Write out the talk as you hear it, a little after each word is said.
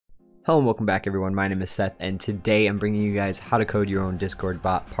Hello and welcome back everyone, my name is Seth and today I'm bringing you guys how to code your own Discord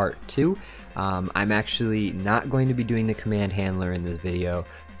bot part 2. I'm actually not going to be doing the command handler in this video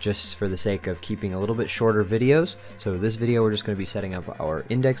just for the sake of keeping a little bit shorter videos. So this video we're just going to be setting up our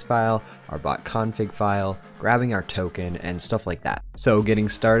index file, our bot config file, grabbing our token and stuff like that. So getting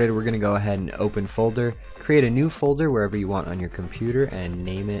started, we're going to go ahead and open folder, create a new folder wherever you want on your computer and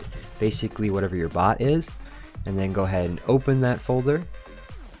name it basically whatever your bot is, and then go ahead and open that folder.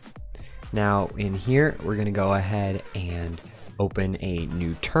 Now in here, we're going to go ahead and open a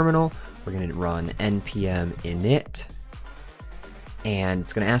new terminal. We're going to run npm init, and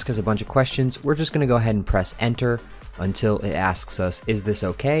it's going to ask us a bunch of questions. We're just going to go ahead and press enter until it asks us, is this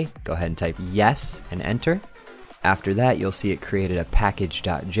okay? Go ahead and type yes and enter. After that, you'll see it created a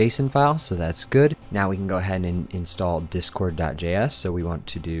package.json file, so that's good. Now we can go ahead and install discord.js. So we want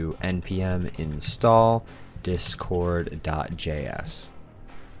to do npm install discord.js.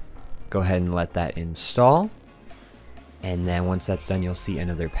 Go ahead and let that install, and then once that's done you'll see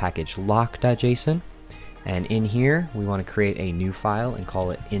another package lock.json, and in here we want to create a new file and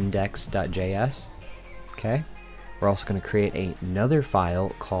call it index.js. Okay, we're also going to create another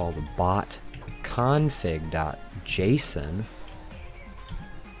file called botconfig.json,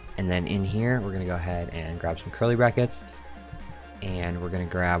 and then in here we're going to go ahead and grab some curly brackets, and we're going to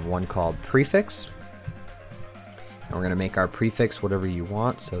grab one called prefix. And we're going to make our prefix whatever you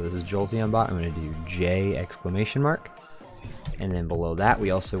want. So this is Jolteon bot. I'm going to do J exclamation mark. And then below that,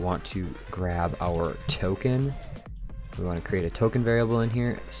 we also want to grab our token. We want to create a token variable in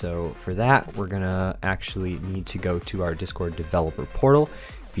here. So for that, we're going to actually need to go to our Discord developer portal.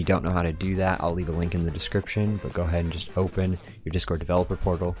 If you don't know how to do that, I'll leave a link in the description, but go ahead and just open your Discord developer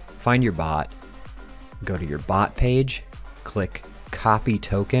portal, find your bot, go to your bot page, click copy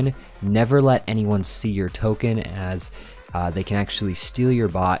token. Never let anyone see your token, as they can actually steal your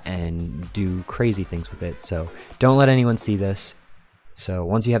bot and do crazy things with it. So don't let anyone see this. So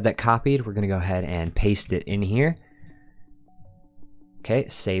once you have that copied, we're going to go ahead and paste it in here. Okay,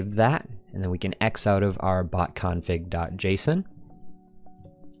 save that, and then we can X out of our botconfig.json.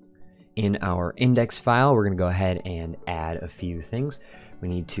 In our index file, we're going to go ahead and add a few things. We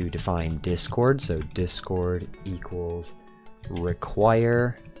need to define Discord, so Discord equals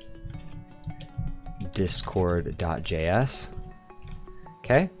require discord.js.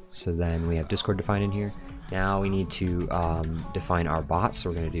 Okay, so then we have Discord defined in here. Now we need to define our bot, so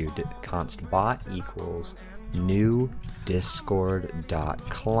we're going to do const bot equals new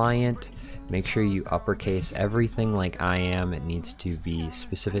discord.client. Make sure you uppercase everything like I am. It needs to be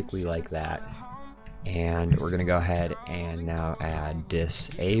specifically like that. And we're going to go ahead and now add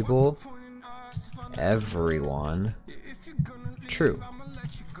disable everyone true.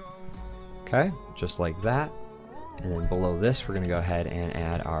 Okay, just like that. And then below this, we're going to go ahead and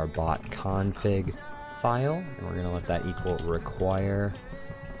add our bot config file, and we're going to let that equal require,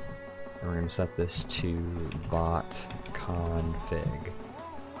 and we're going to set this to bot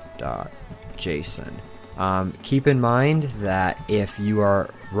config.json. Keep in mind that if you are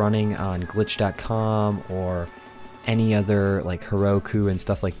running on glitch.com or any other like Heroku and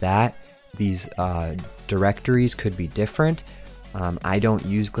stuff like that, these directories could be different. I don't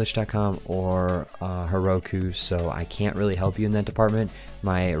use glitch.com or Heroku, so I can't really help you in that department.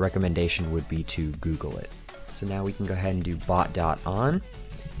 My recommendation would be to Google it. So now we can go ahead and do bot.on,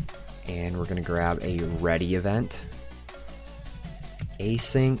 and we're going to grab a ready event,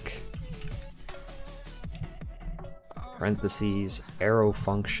 async, parentheses, arrow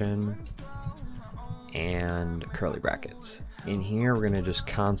function, and curly brackets. In here, we're going to just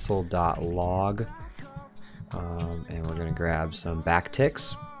console.log, and we're going to grab some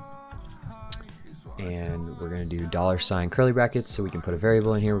backticks, and we're going to do $, curly brackets, so we can put a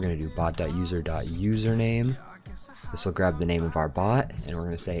variable in here. We're going to do bot.user.username. This will grab the name of our bot, and we're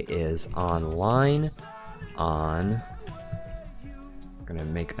going to say is online on. We're going to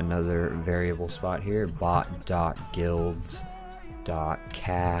make another variable spot here,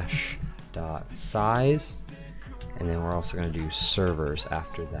 bot.guilds.cache.size. And then we're also going to do servers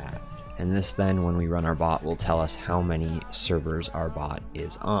after that. And this then, when we run our bot, will tell us how many servers our bot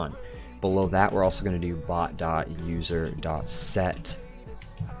is on. Below that, we're also going to do bot.user.set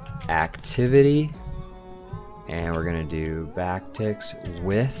activity. And we're going to do backticks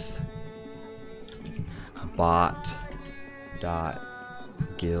with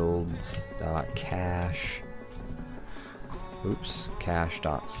bot.guilds.cache.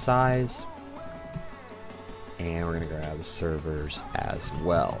 cache.size. And we're going to grab servers as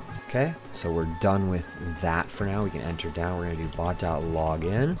well. Okay, so we're done with that for now. We can enter down. We're going to do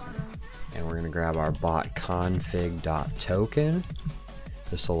bot.login, and we're going to grab our bot config.token.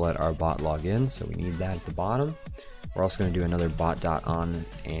 This will let our bot log in, so we need that at the bottom. We're also going to do another bot.on,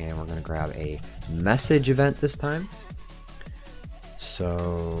 and we're going to grab a message event this time.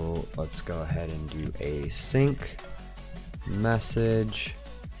 So let's go ahead and do a sync message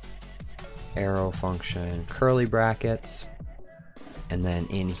arrow function curly brackets, and then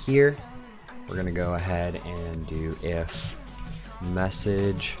in here we're going to go ahead and do if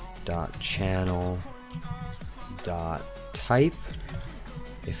message.channel.type,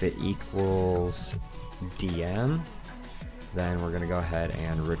 if it equals DM, then we're going to go ahead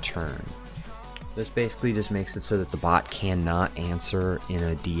and return. This basically just makes it so that the bot cannot answer in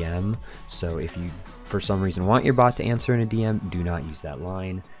a DM. So if you for some reason want your bot to answer in a DM, do not use that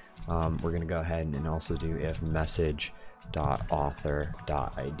line. We're going to go ahead and also do if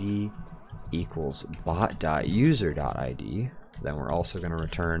message.author.id equals bot.user.id, then we're also going to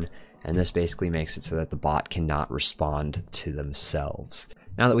return, and this basically makes it so that the bot cannot respond to themselves.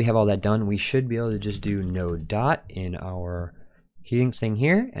 Now that we have all that done, we should be able to just do node dot in our heating thing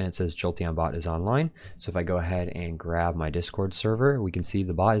here, and it says Jolteon bot is online. So if I go ahead and grab my Discord server, we can see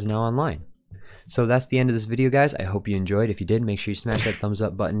the bot is now online. So that's the end of this video, guys. I hope you enjoyed. If you did, make sure you smash that thumbs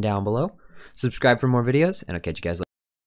up button down below. Subscribe for more videos, and I'll catch you guys later.